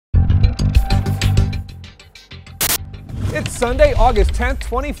It's Sunday, August 10th,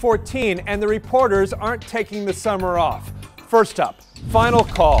 2014, and the reporters aren't taking the summer off. First up, final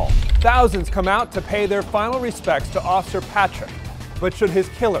call. Thousands come out to pay their final respects to Officer Patrick. But should his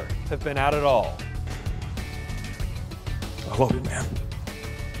killer have been out at all? I love you, man.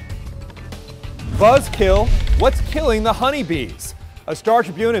 Buzzkill, what's killing the honeybees? A Star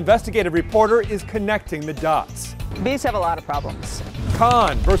Tribune investigative reporter is connecting the dots. Bees have a lot of problems.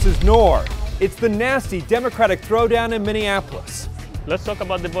 Khan versus Noor. It's the nasty Democratic throwdown in Minneapolis. Let's talk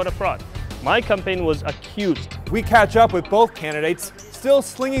about the voter fraud. My campaign was accused. We catch up with both candidates still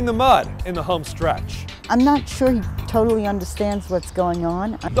slinging the mud in the home stretch. I'm not sure he totally understands what's going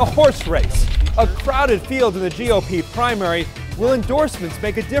on. The horse race, a crowded field in the GOP primary. Will endorsements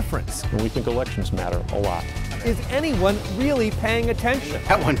make a difference? We think elections matter a lot. Is anyone really paying attention?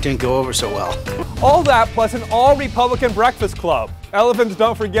 That one didn't go over so well. All that plus an all-Republican breakfast club. Elephants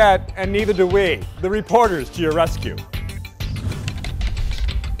don't forget, and neither do we. The reporters to your rescue.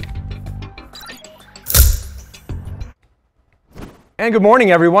 And good morning,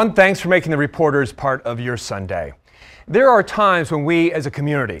 everyone. Thanks for making the reporters part of your Sunday. There are times when we as a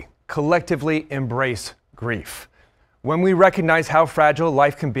community collectively embrace grief. When we recognize how fragile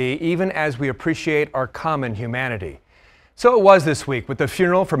life can be, even as we appreciate our common humanity. So it was this week with the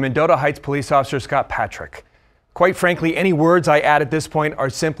funeral for Mendota Heights police officer Scott Patrick. Quite frankly, any words I add at this point are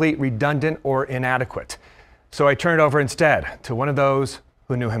simply redundant or inadequate. So I turn it over instead to one of those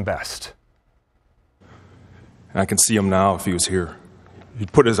who knew him best. And I can see him now if he was here.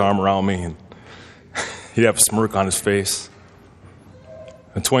 He'd put his arm around me and he'd have a smirk on his face,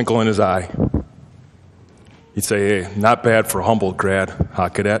 a twinkle in his eye. He'd say, "Hey, not bad for a Humboldt grad, huh,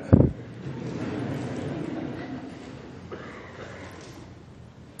 cadet?"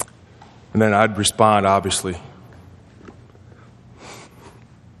 And then I'd respond, obviously.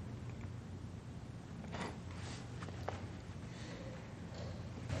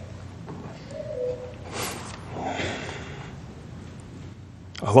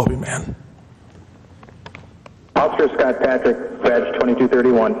 I love you, man. Officer Scott Patrick, badge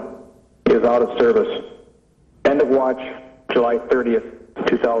 2231, is out of service. End of watch, July 30th,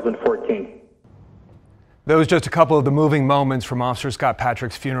 2014. Those just a couple of the moving moments from Officer Scott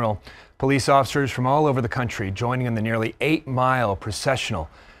Patrick's funeral. Police officers from all over the country joining in the nearly 8-mile processional.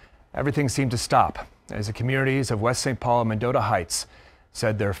 Everything seemed to stop as the communities of West St. Paul and Mendota Heights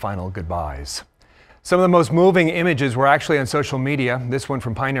said their final goodbyes. Some of the most moving images were actually on social media. This one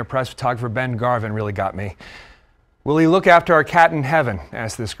from Pioneer Press photographer Ben Garvin really got me. "Will he look after our cat in heaven?"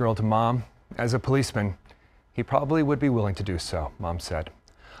 asked this girl to Mom. As a policeman, he probably would be willing to do so, Mom said.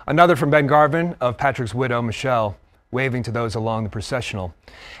 Another from Ben Garvin of Patrick's widow, Michelle, waving to those along the processional.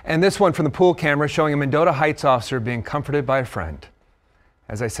 And this one from the pool camera showing a Mendota Heights officer being comforted by a friend.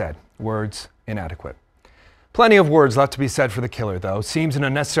 As I said, words inadequate. Plenty of words left to be said for the killer, though. Seems an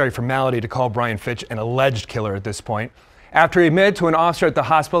unnecessary formality to call Brian Fitch an alleged killer at this point, after he admitted to an officer at the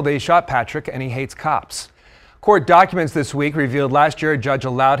hospital that he shot Patrick and he hates cops. Court documents this week revealed last year a judge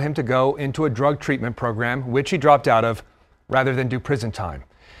allowed him to go into a drug treatment program, which he dropped out of, rather than do prison time.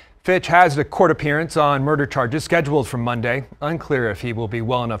 Fitch has a court appearance on murder charges scheduled for Monday. Unclear if he will be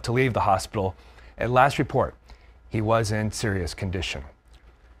well enough to leave the hospital. At last report, he was in serious condition.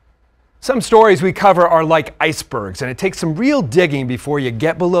 Some stories we cover are like icebergs, and it takes some real digging before you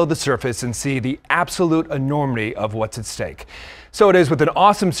get below the surface and see the absolute enormity of what's at stake. So it is with an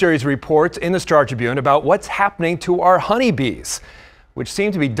awesome series of reports in the Star Tribune about what's happening to our honeybees, which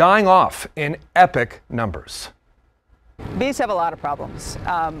seem to be dying off in epic numbers. Bees have a lot of problems,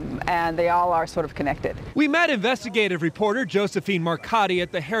 and they all are sort of connected. We met investigative reporter Josephine Marcotti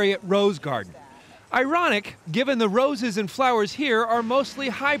at the Harriet Rose Garden. Ironic, given the roses and flowers here are mostly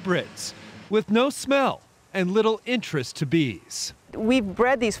hybrids, with no smell and little interest to bees. We've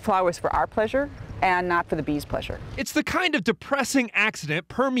bred these flowers for our pleasure and not for the bees' pleasure. It's the kind of depressing accident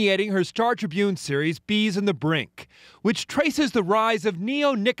permeating her Star Tribune series, Bees in the Brink, which traces the rise of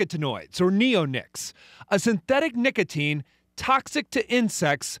neonicotinoids, or neonics, a synthetic nicotine toxic to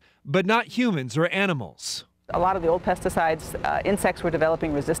insects, but not humans or animals. A lot of the old pesticides, insects were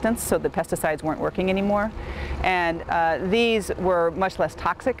developing resistance, so the pesticides weren't working anymore. And these were much less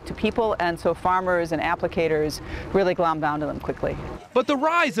toxic to people, and so farmers and applicators really glommed onto them quickly. But the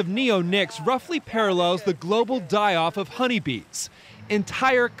rise of neonics roughly parallels the global die-off of honeybees,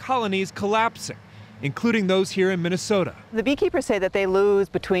 entire colonies collapsing, including those here in Minnesota. The beekeepers say that they lose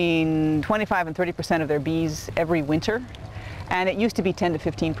between 25 and 30% of their bees every winter. And it used to be 10 to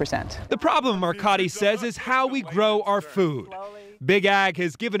 15%. The problem, Marcotti says, is how we grow our food. Big Ag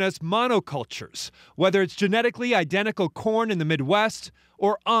has given us monocultures, whether it's genetically identical corn in the Midwest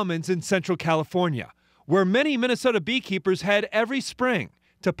or almonds in Central California, where many Minnesota beekeepers head every spring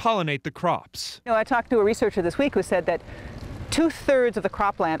to pollinate the crops. I talked to a researcher this week who said that 2/3 of the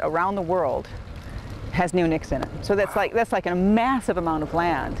cropland around the world has neonics in it. So that's like a massive amount of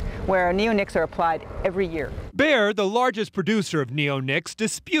land where neonics are applied every year. Bayer, the largest producer of neonics,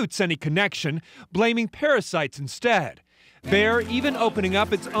 disputes any connection, blaming parasites instead. Bayer even opening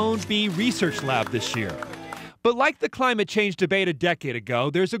up its own bee research lab this year. But like the climate change debate a decade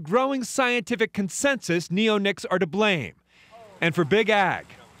ago, there's a growing scientific consensus neonics are to blame. And for Big Ag,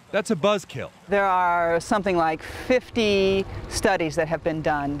 that's a buzzkill. There are something like 50 studies that have been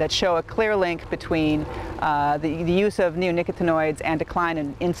done that show a clear link between the use of neonicotinoids and decline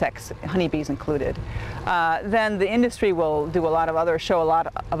in insects, honeybees included. Then the industry will do show a lot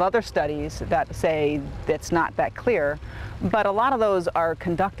of other studies that say that's not that clear, but a lot of those are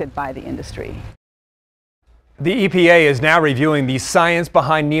conducted by the industry. The EPA is now reviewing the science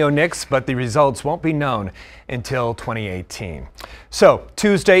behind neonics, but the results won't be known until 2018. So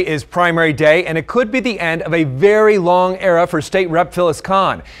Tuesday is primary day, and it could be the end of a very long era for State Rep Phyllis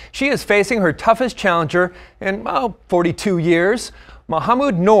Khan. She is facing her toughest challenger in 42 years.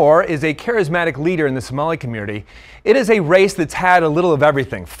 Mohammed Noor is a charismatic leader in the Somali community. It is a race that's had a little of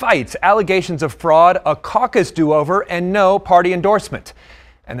everything: fights, allegations of fraud, a caucus do-over, and no party endorsement.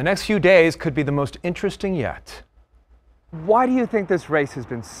 And the next few days could be the most interesting yet. Why do you think this race has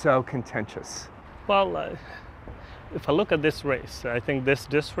been so contentious? Well, if I look at this race, I think this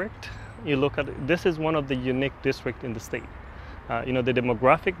district, this is one of the unique districts in the state. The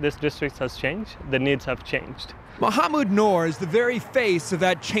demographic, this district has changed, the needs have changed. Mohammed Noor is the very face of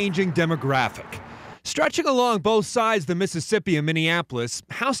that changing demographic. Stretching along both sides of the Mississippi and Minneapolis,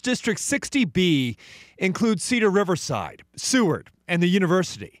 House District 60B includes Cedar Riverside, Seward, and the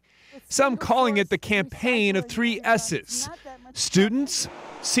university. Some calling it the campaign of 3 S's: students,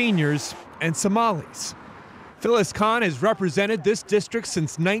 seniors, and Somalis. Phyllis Khan has represented this district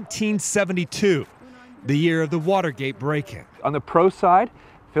since 1972, the year of the Watergate break-in. On the pro side,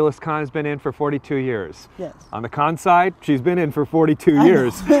 Phyllis Khan has been in for 42 years. Yes. On the con side, she's been in for 42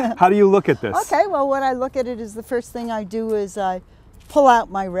 years. How do you look at this? Okay, well, what I look at it is the first thing I do is I pull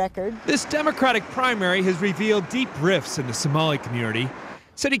out my record. This Democratic primary has revealed deep rifts in the Somali community.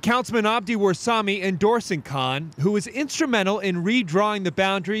 City Councilman Abdi Warsami endorsing Khan, who was instrumental in redrawing the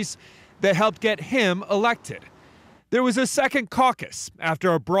boundaries that helped get him elected. There was a second caucus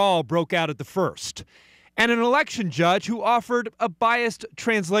after a brawl broke out at the first, and an election judge who offered a biased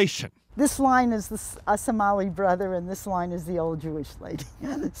translation. This line is a Somali brother, and this line is the old Jewish lady.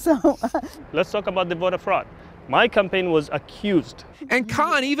 So Let's talk about the voter fraud. My campaign was accused. And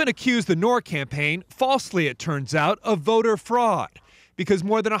Khan even accused the Noor campaign, falsely it turns out, of voter fraud, because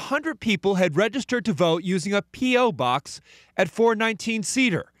more than 100 people had registered to vote using a P.O. box at 419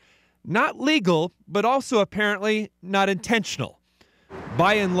 Cedar. Not legal, but also apparently not intentional.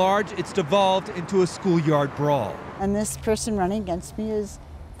 By and large, it's devolved into a schoolyard brawl. And this person running against me is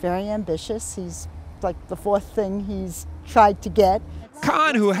very ambitious. He's like the 4th thing he's tried to get.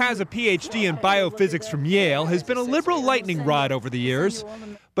 Khan, who has a PhD in biophysics from Yale, has been a liberal lightning rod over the years,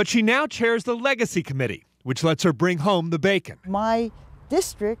 but she now chairs the Legacy Committee, which lets her bring home the bacon. My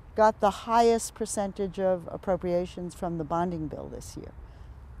district got the highest percentage of appropriations from the bonding bill this year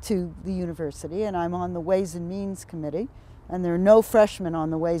to the university, and I'm on the Ways and Means Committee, and there are no freshmen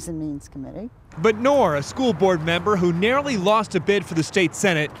on the Ways and Means Committee. But Noor, a school board member who narrowly lost a bid for the state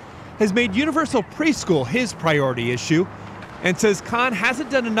Senate, has made universal preschool his priority issue and says Khan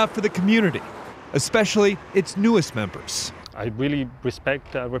hasn't done enough for the community, especially its newest members. I really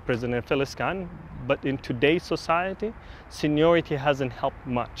respect Representative Phyllis Khan, but in today's society, seniority hasn't helped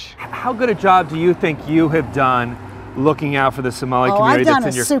much. How good a job do you think you have done looking out for the Somali community? I've done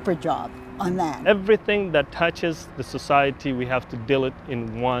a super job on that. Everything that touches the society, we have to deal it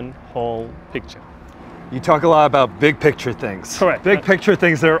in one whole picture. You talk a lot about big picture things. Correct. Big picture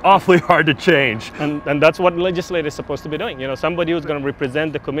things that are awfully hard to change. And that's what legislators are supposed to be doing. Somebody who's going to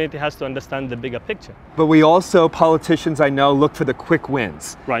represent the community has to understand the bigger picture. But we also, politicians I know, look for the quick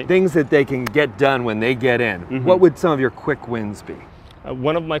wins. Right. Things that they can get done when they get in. Mm-hmm. What would some of your quick wins be?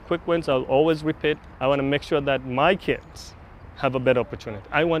 One of my quick wins, I'll always repeat, I want to make sure that my kids have a better opportunity.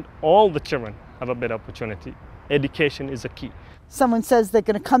 I want all the children have a better opportunity. Education is a key. Someone says they're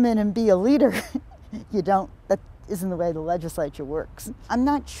going to come in and be a leader. You don't. That isn't the way the legislature works. I'm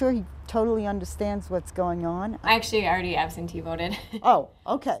not sure he totally understands what's going on. I actually already absentee voted. Oh,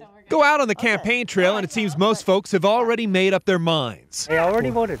 okay. Go out on the campaign trail, and it seems most folks have already made up their minds. I already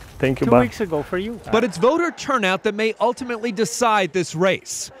voted. Thank you, 2 weeks ago for you. But it's voter turnout that may ultimately decide this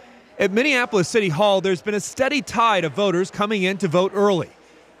race. At Minneapolis City Hall, there's been a steady tide of voters coming in to vote early,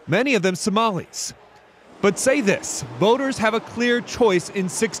 many of them Somalis. but say this, voters have a clear choice in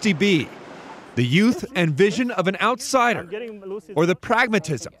 60B. The youth and vision of an outsider, or the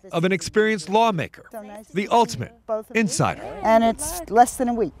pragmatism of an experienced lawmaker, the ultimate insider. And it's less than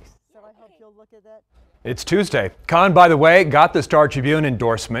a week. So I hope you'll look at that. It's Tuesday. Khan, by the way, got the Star Tribune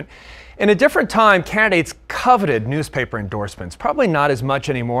endorsement. In a different time, candidates coveted newspaper endorsements, probably not as much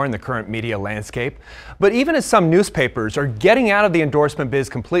anymore in the current media landscape. But even as some newspapers are getting out of the endorsement biz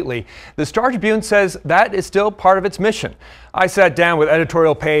completely, the Star Tribune says that is still part of its mission. I sat down with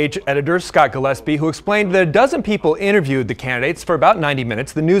editorial page editor Scott Gillespie, who explained that a dozen people interviewed the candidates for about 90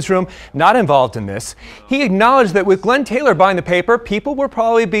 minutes, the newsroom not involved in this. He acknowledged that with Glenn Taylor buying the paper, people will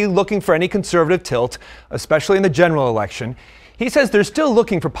probably be looking for any conservative tilt, especially in the general election. He says they're still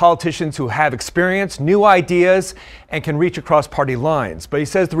looking for politicians who have experience, new ideas, and can reach across party lines. But he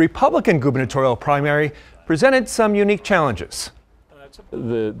says the Republican gubernatorial primary presented some unique challenges.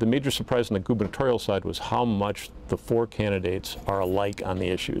 The major surprise on the gubernatorial side was how much the four candidates are alike on the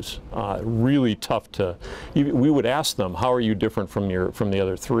issues. Really tough to, we would ask them, how are you different from the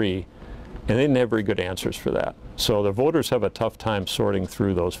other three? And they didn't have very good answers for that. So the voters have a tough time sorting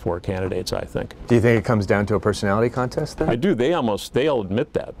through those four candidates, I think. Do you think it comes down to a personality contest then? I do. They'll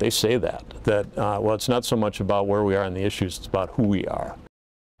admit that. They say that well, it's not so much about where we are on the issues, it's about who we are.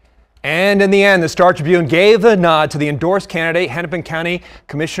 And in the end, the Star Tribune gave the nod to the endorsed candidate, Hennepin County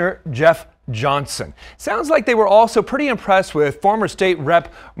Commissioner Jeff Johnson. Sounds like they were also pretty impressed with former state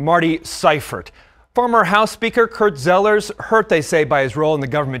rep Marty Seifert. Former House Speaker Kurt Zeller's hurt, they say, by his role in the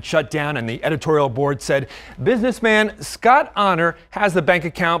government shutdown, and the editorial board said businessman Scott Honor has the bank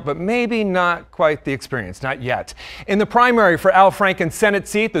account, but maybe not quite the experience, not yet. In the primary for Al Franken's Senate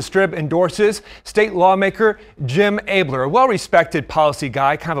seat, the Strib endorses state lawmaker Jim Abler, a well-respected policy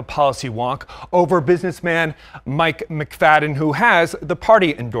guy, kind of a policy wonk, over businessman Mike McFadden, who has the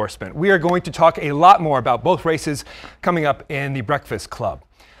party endorsement. We are going to talk a lot more about both races coming up in the Breakfast Club.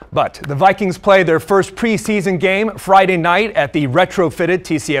 But the Vikings play their first preseason game Friday night at the retrofitted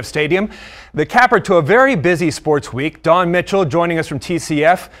TCF Stadium. The capper to a very busy sports week. Dawn Mitchell joining us from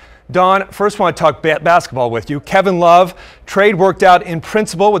TCF. Dawn, first want to talk basketball with you. Kevin Love, trade worked out in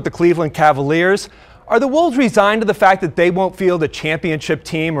principle with the Cleveland Cavaliers. Are the Wolves resigned to the fact that they won't field a championship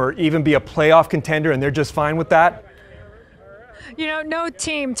team or even be a playoff contender and they're just fine with that? You know, no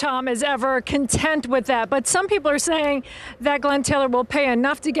team, Tom, is ever content with that. But some people are saying that Glenn Taylor will pay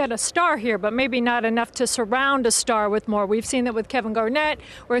enough to get a star here, but maybe not enough to surround a star with more. We've seen that with Kevin Garnett.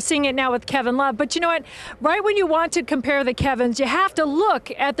 We're seeing it now with Kevin Love. But you know what? Right when you want to compare the Kevins, you have to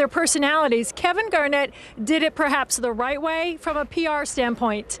look at their personalities. Kevin Garnett did it perhaps the right way from a PR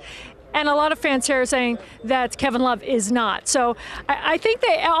standpoint. And a lot of fans here are saying that Kevin Love is not. So I think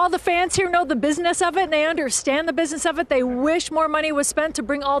all the fans here know the business of it, and they understand the business of it. They wish more money was spent to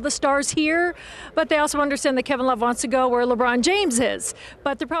bring all the stars here, but they also understand that Kevin Love wants to go where LeBron James is.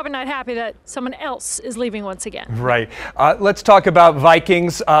 But they're probably not happy that someone else is leaving once again. Right. Let's talk about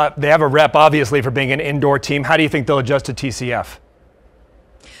Vikings. They have a rep, obviously, for being an indoor team. How do you think they'll adjust to TCF?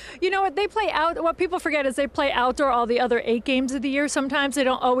 You know what, they play out. What people forget is they play outdoor all the other 8 games of the year. Sometimes they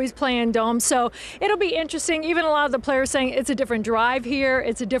don't always play in domes. So it'll be interesting. Even a lot of the players saying it's a different drive here.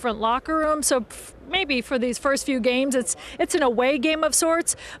 It's a different locker room. So maybe for these first few games, it's an away game of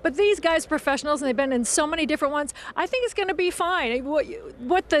sorts. But these guys, professionals, and they've been in so many different ones, I think it's going to be fine.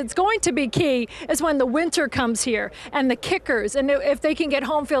 What's going to be key is when the winter comes here and the kickers, and if they can get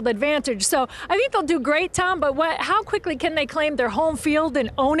home field advantage. So I think they'll do great, Tom, but how quickly can they claim their home field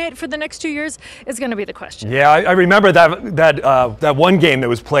and own it for the next 2 years is going to be the question. Yeah, I remember that one game that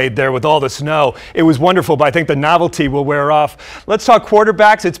was played there with all the snow. It was wonderful, but I think the novelty will wear off. Let's talk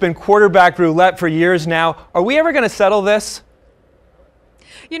quarterbacks. It's been quarterback roulette for years now. Are we ever going to settle this?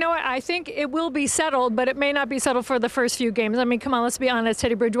 You know what? I think it will be settled, but it may not be settled for the first few games. I mean, come on, let's be honest.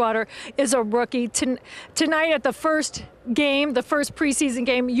 Teddy Bridgewater is a rookie. Tonight at the first game, the first preseason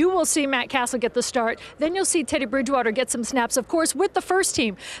game, you will see Matt Castle get the start. Then you'll see Teddy Bridgewater get some snaps, of course, with the first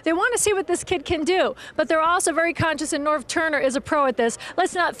team. They want to see what this kid can do, but they're also very conscious, and Norv Turner is a pro at this.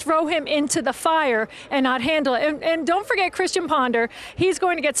 Let's not throw him into the fire and not handle it. And don't forget Christian Ponder. He's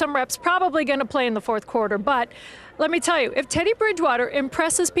going to get some reps, probably going to play in the fourth quarter, but let me tell you, if Teddy Bridgewater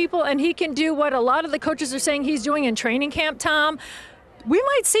impresses people and he can do what a lot of the coaches are saying he's doing in training camp, Tom, we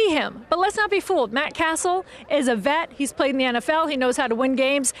might see him. But let's not be fooled. Matt Castle is a vet. He's played in the NFL. He knows how to win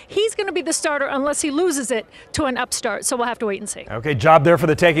games. He's going to be the starter unless he loses it to an upstart. So we'll have to wait and see. Okay, job there for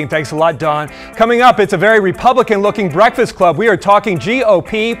the taking. Thanks a lot, Dawn. Coming up, it's a very Republican-looking Breakfast Club. We are talking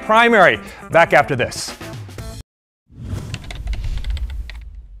GOP primary. Back after this.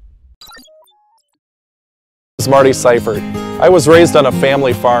 This is Marty Seifert. I was raised on a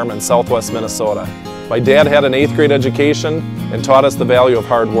family farm in southwest Minnesota. My dad had an 8th grade education and taught us the value of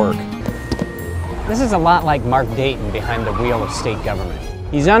hard work. This is a lot like Mark Dayton behind the wheel of state government.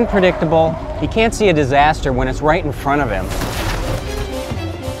 He's unpredictable, he can't see a disaster when it's right in front of him.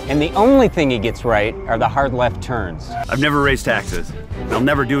 And the only thing he gets right are the hard left turns. I've never raised taxes, and I'll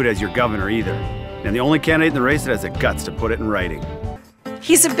never do it as your governor either. And the only candidate in the race that has the guts to put it in writing.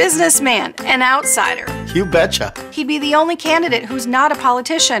 He's a businessman, an outsider. You betcha. He'd be the only candidate who's not a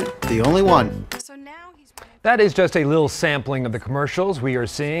politician. The only one. That is just a little sampling of the commercials we are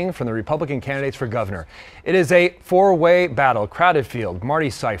seeing from the Republican candidates for governor. It is a four-way battle. Crowded field.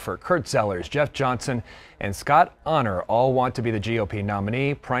 Marty Seifert, Kurt Zellers, Jeff Johnson, and Scott Honor all want to be the GOP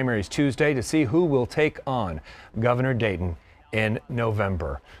nominee. Primaries Tuesday to see who will take on Governor Dayton in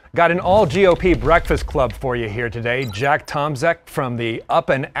November. Got an all-GOP breakfast club for you here today. Jack Tomczak from the Up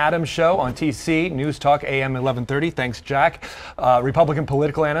and Adams show on TC News Talk AM 1130. Thanks, Jack. Republican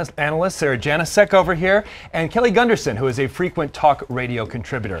political analyst Sarah Janicek over here, and Kelly Gunderson, who is a frequent talk radio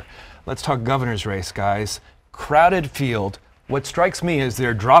contributor. Let's talk governor's race, guys. Crowded field. What strikes me is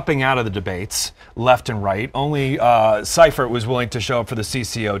they're dropping out of the debates left and right. Only Seifert was willing to show up for the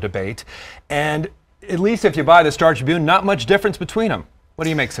CCO debate. And at least if you buy the Star Tribune, not much difference between them. What do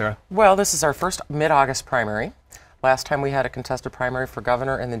you make, Sarah? Well, this is our first mid-August primary. Last time we had a contested primary for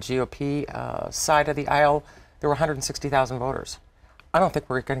governor in the GOP side of the aisle, there were 160,000 voters. I don't think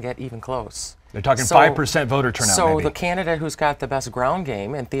we're going to get even close. They're talking 5% voter turnout, So maybe. The candidate who's got the best ground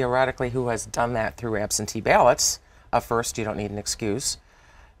game, and theoretically who has done that through absentee ballots, first, you don't need an excuse,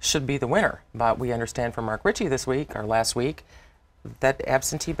 should be the winner. But we understand from Mark Ritchie this week, or last week, that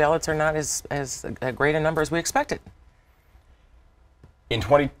absentee ballots are not as great a number as we expected. In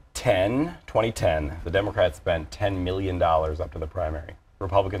 2010, the Democrats spent $10 million up to the primary.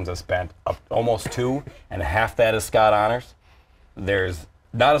 Republicans have spent up almost $2 million, and half that is Scott Honors. There's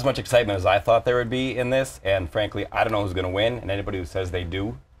not as much excitement as I thought there would be in this, and frankly, I don't know who's going to win, and anybody who says they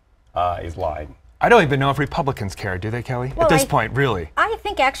do is lying. I don't even know if Republicans care, do they, Kelly? At this point, really? I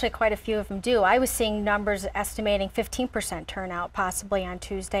think actually quite a few of them do. I was seeing numbers estimating 15% turnout possibly on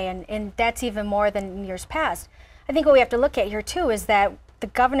Tuesday, and that's even more than in years past. I think what we have to look at here, too, is that the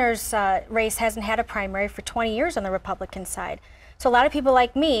governor's race hasn't had a primary for 20 years on the Republican side. So a lot of people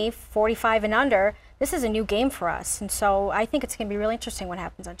like me, 45 and under, this is a new game for us. And so I think it's going to be really interesting what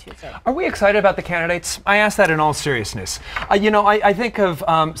happens on Tuesday. Are we excited about the candidates? I ask that in all seriousness. I think of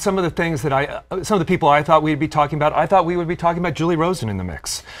some of the things that some of the people I thought we'd be talking about. I thought we would be talking about Julie Rosen in the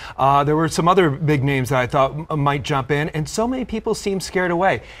mix. There were some other big names that I thought might jump in, and so many people seem scared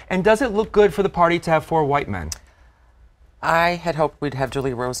away. And does it look good for the party to have 4 white men? I had hoped we'd have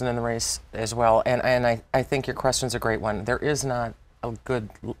Julie Rosen in the race as well, and I think your question's a great one. There is not a good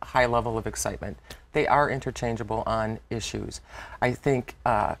high level of excitement. They are interchangeable on issues. I think,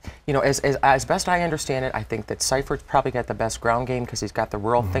 as best I understand it, I think that Seifert's probably got the best ground game because he's got the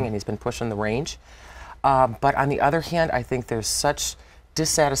rural thing and he's been pushing the range. But on the other hand, I think there's such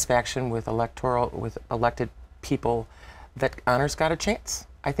dissatisfaction with elected people that Honor's got a chance.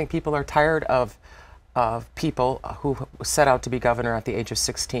 I think people are tired of people who set out to be governor at the age of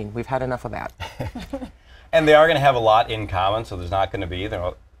 16. We've had enough of that. And they are going to have a lot in common, so there's not going to be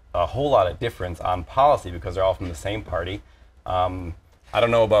a whole lot of difference on policy because they're all from the same party. I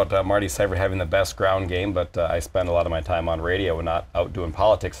don't know about Marty Seifert having the best ground game, but I spend a lot of my time on radio and not out doing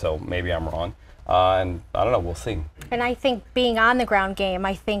politics, so maybe I'm wrong. And I don't know, we'll see. And I think being on the ground game,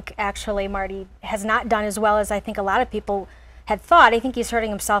 I think actually Marty has not done as well as I think a lot of people had thought. I think he's hurting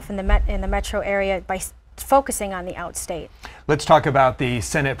himself in the metro area by focusing on the outstate. Let's talk about the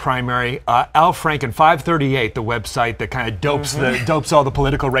Senate primary. Al Franken, 538, the website that kind of dopes all the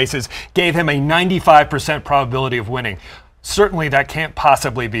political races, gave him a 95% probability of winning. Certainly that can't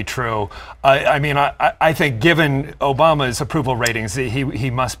possibly be true. I think given Obama's approval ratings, he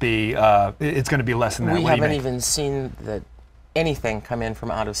must be, it's going to be less than that. We haven't even seen anything come in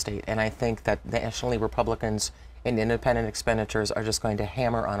from out of state, and I think that nationally Republicans and independent expenditures are just going to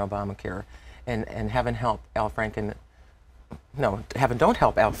hammer on Obamacare. And heaven help Al Franken. No, heaven don't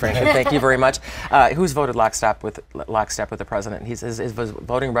help Al Franken. Thank you very much. Who's voted lockstep with the president? His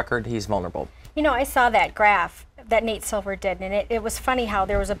voting record. He's vulnerable. You know, I saw that graph that Nate Silver did, and it was funny how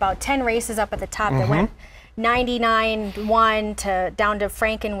there was about 10 races up at the top that went 99-1 to down to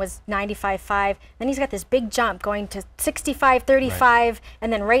Franken was 95-5. Then he's got this big jump going to 65-35,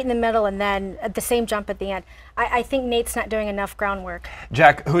 and then right in the middle, and then the same jump at the end. I think Nate's not doing enough groundwork.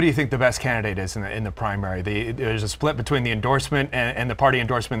 Jack, who do you think the best candidate is in the primary? There's a split between the endorsement and the party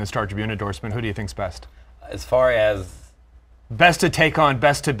endorsement and the Star Tribune endorsement. Who do you think's best? As far as Best to take on,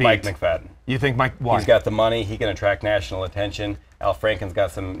 best to beat. Mike McFadden. You think Mike, why? He's got the money. He can attract national attention. Al Franken's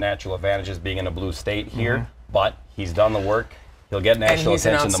got some natural advantages being in a blue state here, but he's done the work. He'll get national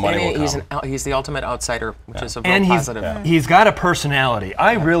attention. The money will come. He's the ultimate outsider, which is a real positive. He's got a personality.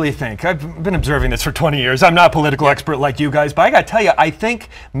 I really think, I've been observing this for 20 years. I'm not a political expert like you guys, but I got to tell you, I think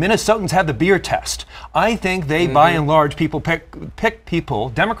Minnesotans have the beer test. I think they, by and large, pick people,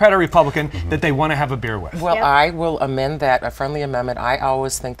 Democrat or Republican, that they want to have a beer with. Well, I will amend that, a friendly amendment. I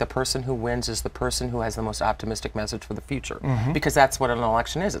always think the person who wins is the person who has the most optimistic message for the future, because that's what an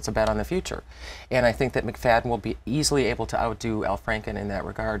election is. It's a bet on the future. And I think that McFadden will be easily able to outdo Al Franken in that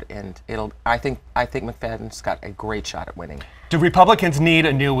regard, and I think McFadden's got a great shot at winning. Do Republicans need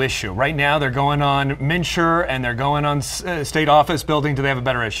a new issue? Right now they're going on Minshew and they're going on state office building. Do they have a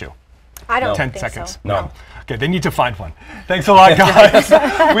better issue? I don't 10 think seconds. so. No. Okay, they need to find one. Thanks a lot, guys.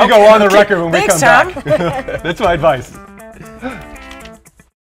 We go on the record when we come back. That's my advice.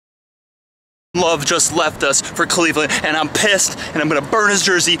 Love just left us for Cleveland, and I'm pissed, and I'm going to burn his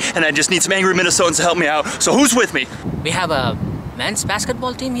jersey, and I just need some angry Minnesotans to help me out. So who's with me? We have a men's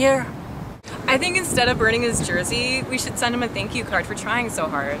basketball team here. I think instead of burning his jersey, we should send him a thank you card for trying so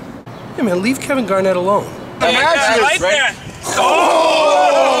hard. Hey man, leave Kevin Garnett alone.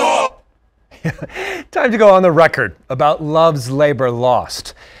 Time to go on the record about Love's labor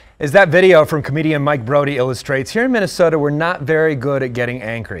lost. As that video from comedian Mike Brody illustrates, here in Minnesota, we're not very good at getting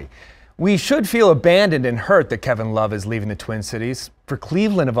angry. We should feel abandoned and hurt that Kevin Love is leaving the Twin Cities for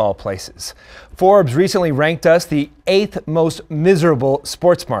Cleveland of all places. Forbes recently ranked us the 8th most miserable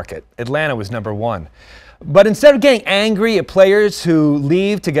sports market. Atlanta was #1. But instead of getting angry at players who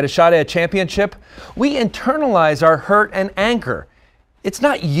leave to get a shot at a championship, we internalize our hurt and anger. It's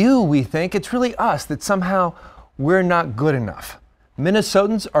not you, we think, it's really us that somehow we're not good enough.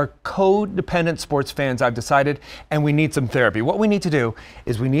 Minnesotans are codependent sports fans, I've decided, and we need some therapy. What we need to do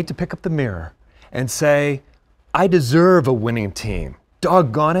is we need to pick up the mirror and say, I deserve a winning team.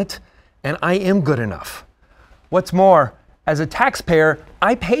 Doggone it, and I am good enough. What's more, as a taxpayer,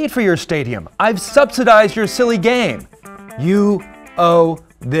 I paid for your stadium. I've subsidized your silly game. You owe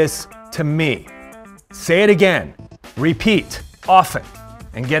this to me. Say it again, repeat, often,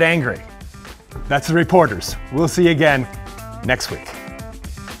 and get angry. That's the Reporters. We'll see you again next week.